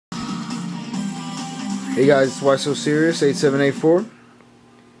Hey guys, it's Why So Serious 8784.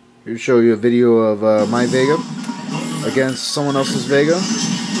 Here to show you a video of my Vega against someone else's Vega.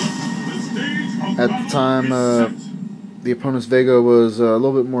 At the time, the opponent's Vega was a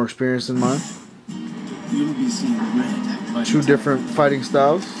little bit more experienced than mine. Two different fighting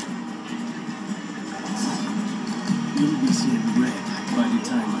styles. You'll be seeing red by the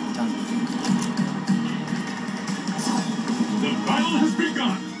time I'm done with you. The battle has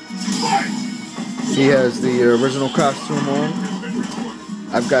begun. Fight! He has the original costume on.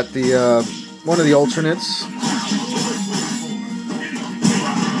 I've got the one of the alternates.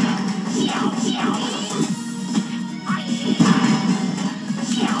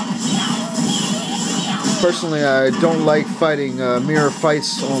 Personally, I don't like fighting mirror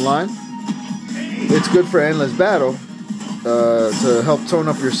fights online. It's good for endless battle to help tone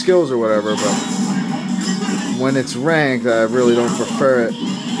up your skills or whatever, but when it's ranked, I really don't prefer it.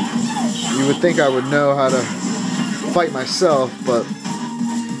 You would think I would know how to fight myself, but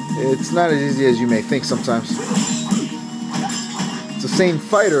it's not as easy as you may think sometimes. It's the same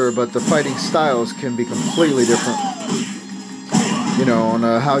fighter, but the fighting styles can be completely different. You know, on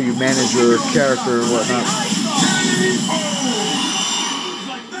how you manage your character and whatnot.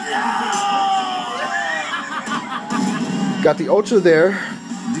 Got the Ultra there.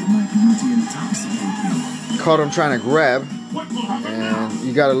 Caught him trying to grab. And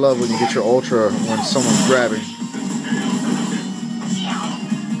you gotta love when you get your Ultra when someone's grabbing.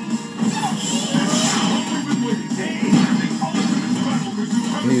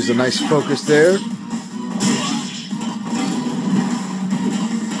 Use a nice focus there.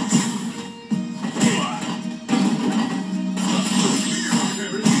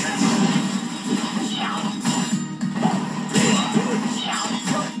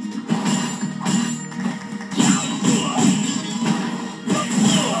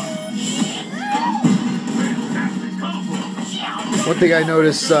 One thing I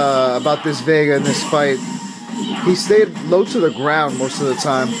noticed about this Vega in this fight, he stayed low to the ground most of the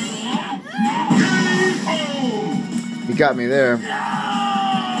time. He got me there.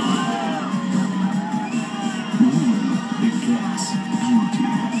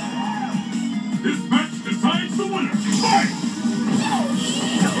 This match decides the winner. Fight!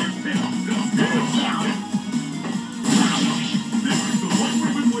 This is the one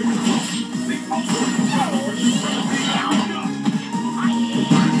we've been waiting for. The ultimate battle for supremacy.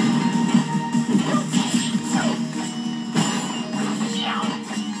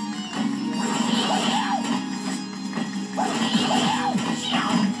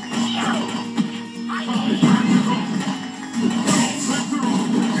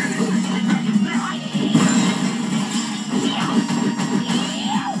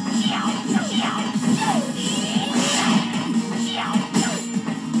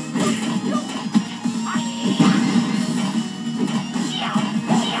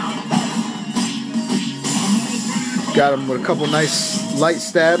 Got him with a couple nice light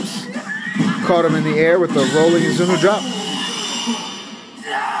stabs. Caught him in the air with the rolling Izunu drop.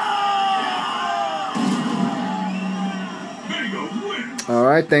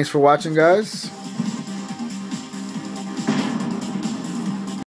 Alright, thanks for watching, guys.